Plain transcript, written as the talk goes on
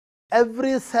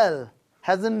every cell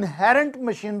has inherent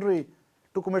machinery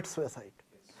to commit suicide.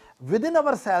 Within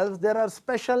our cells, there are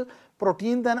special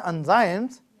proteins and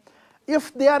enzymes.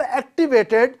 If they are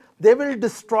activated, they will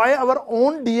destroy our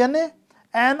own DNA.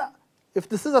 And if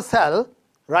this is a cell,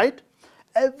 right,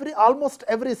 almost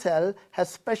every cell has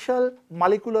special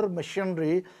molecular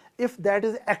machinery. If that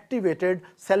is activated,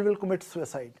 cell will commit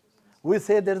suicide. We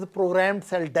say there is a programmed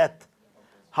cell death.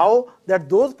 How? That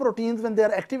those proteins, when they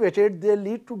are activated, they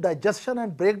lead to digestion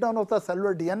and breakdown of the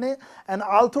cellular DNA, and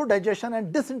also digestion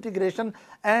and disintegration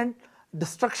and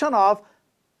destruction of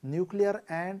nuclear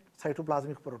and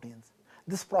cytoplasmic proteins.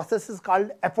 This process is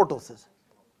called apoptosis.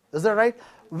 Is that right?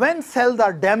 When cells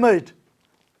are damaged,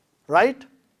 right,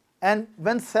 and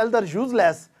when cells are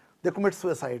useless, they commit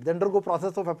suicide. They undergo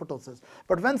process of apoptosis.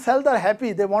 But when cells are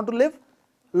happy, they want to live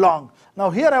long. Now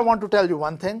here I want to tell you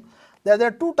one thing, that there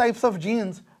are two types of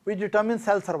genes which determine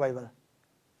cell survival.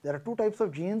 There are two types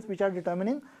of genes which are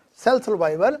determining cell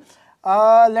survival.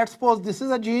 Let's suppose this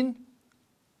is a gene,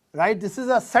 right? This is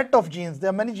a set of genes. There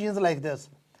are many genes like this.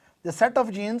 The set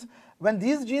of genes, when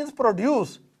these genes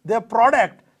produce their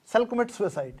product, cell commits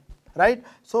suicide, right?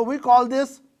 So we call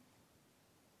this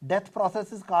death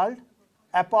process is called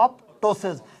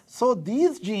apoptosis. So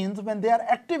these genes, when they are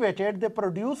activated, they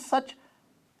produce such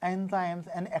enzymes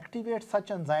and activate such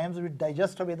enzymes which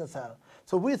digest away the cell.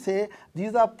 So we say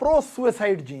these are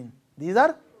pro-suicide gene. These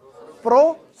are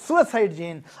pro-suicide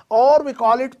gene, or we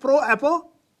call it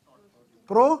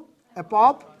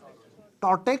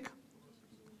pro-apoptotic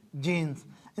genes.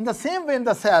 In the same way, in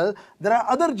the cell, there are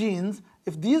other genes.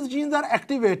 If these genes are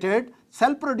activated,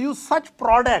 cell produce such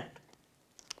product.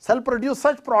 Cell produce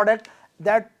such product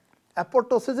that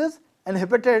apoptosis is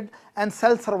inhibited and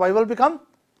cell survival become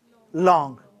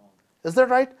long. Is that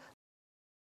right?